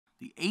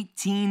The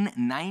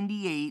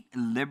 1898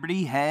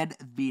 Liberty Head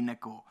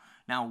V-Nickel.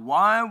 Now,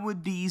 why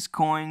would these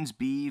coins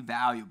be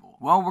valuable?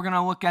 Well, we're going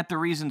to look at the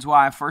reasons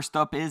why. First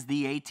up is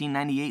the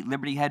 1898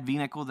 Liberty Head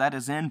V-Nickel that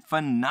is in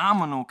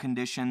phenomenal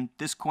condition.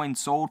 This coin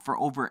sold for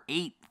over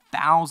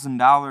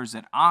 $8,000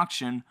 at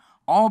auction,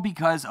 all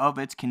because of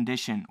its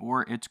condition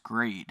or its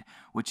grade,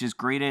 which is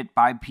graded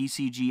by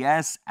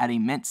PCGS at a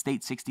mint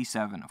state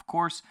 67. Of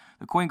course,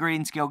 the coin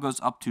grading scale goes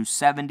up to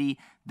 70.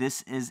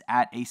 This is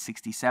at a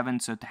 67.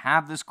 So to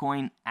have this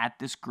coin at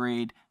this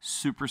grade,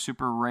 super,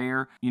 super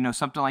rare. You know,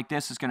 something like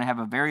this is going to have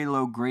a very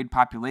low grade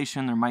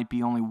population. There might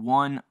be only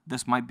one.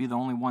 This might be the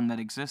only one that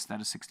exists at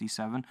a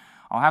 67.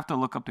 I'll have to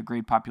look up the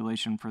grade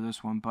population for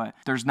this one, but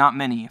there's not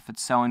many. If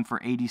it's selling for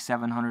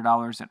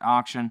 $8,700 at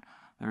auction,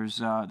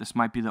 this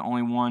might be the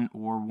only one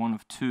or one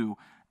of two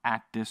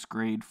at this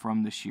grade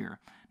from this year.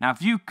 Now,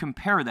 if you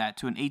compare that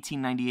to an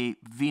 1898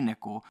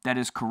 V-Nickel that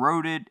is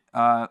corroded,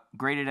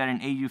 graded at an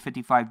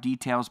AU55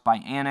 details by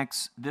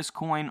Annex, this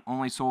coin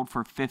only sold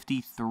for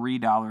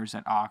 $53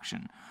 at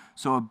auction.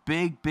 So a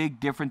big, big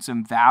difference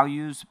in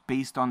values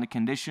based on the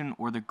condition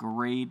or the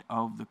grade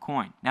of the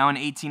coin. Now, in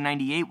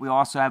 1898, we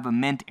also have a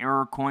mint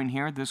error coin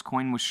here. This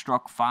coin was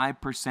struck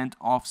 5%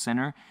 off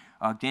center.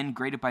 Again,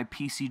 graded by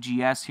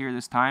PCGS here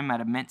this time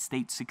at a mint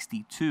state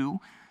 62.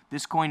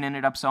 This coin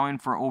ended up selling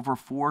for over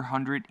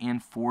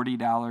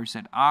 $440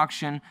 at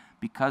auction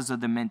because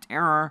of the mint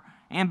error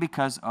and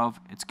because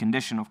of its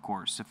condition, of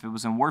course. If it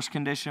was in worse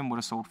condition, would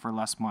have sold for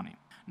less money.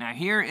 Now,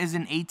 here is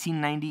an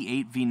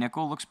 1898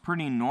 V-Nickel. Looks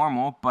pretty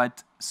normal,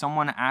 but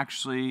someone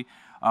actually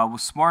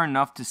was smart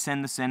enough to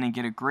send this in and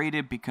get it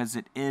graded because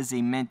it is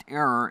a mint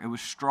error. It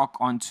was struck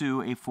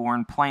onto a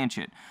foreign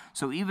planchet.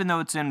 So even though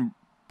it's in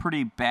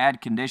pretty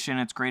bad condition,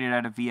 it's graded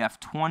at a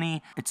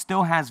VF20, it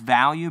still has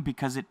value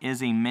because it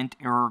is a mint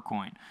error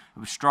coin. It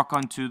was struck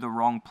onto the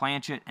wrong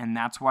planchet, and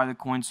that's why the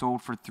coin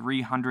sold for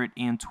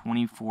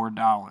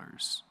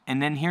 $324. And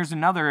then here's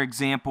another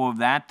example of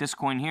that. This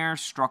coin here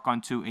struck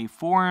onto a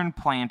foreign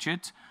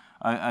planchet,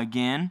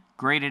 again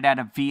graded at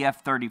a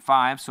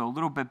VF35, so a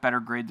little bit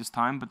better grade this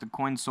time, but the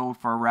coin sold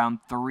for around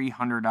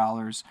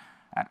 $300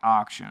 at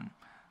auction.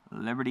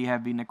 Liberty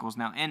Head V-Nickels.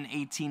 Now, in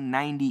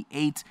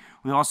 1898,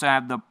 we also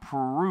have the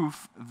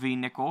Proof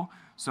V-Nickel.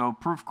 So,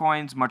 Proof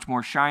coins, much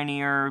more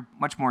shinier,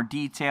 much more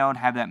detailed,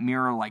 have that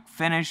mirror-like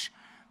finish.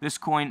 This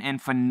coin in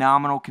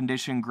phenomenal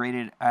condition,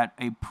 graded at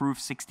a Proof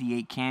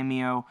 68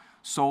 Cameo,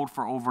 sold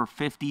for over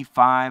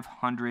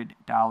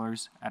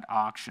 $5,500 at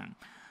auction.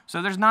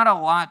 So, there's not a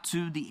lot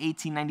to the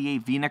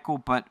 1898 V-Nickel,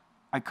 but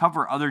I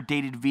cover other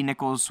dated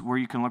V-Nickels where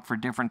you can look for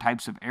different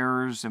types of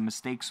errors and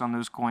mistakes on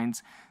those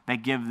coins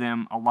that give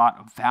them a lot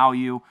of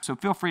value. So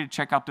feel free to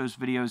check out those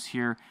videos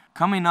here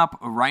coming up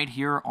right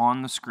here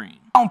on the screen.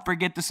 Don't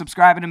forget to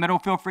subscribe in the middle.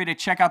 Feel free to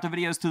check out the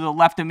videos to the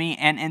left of me.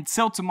 And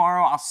until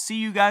tomorrow, I'll see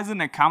you guys in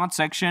the comment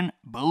section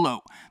below.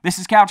 This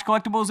is Couch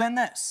Collectibles, and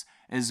this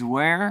is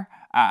where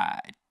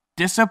I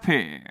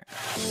disappear.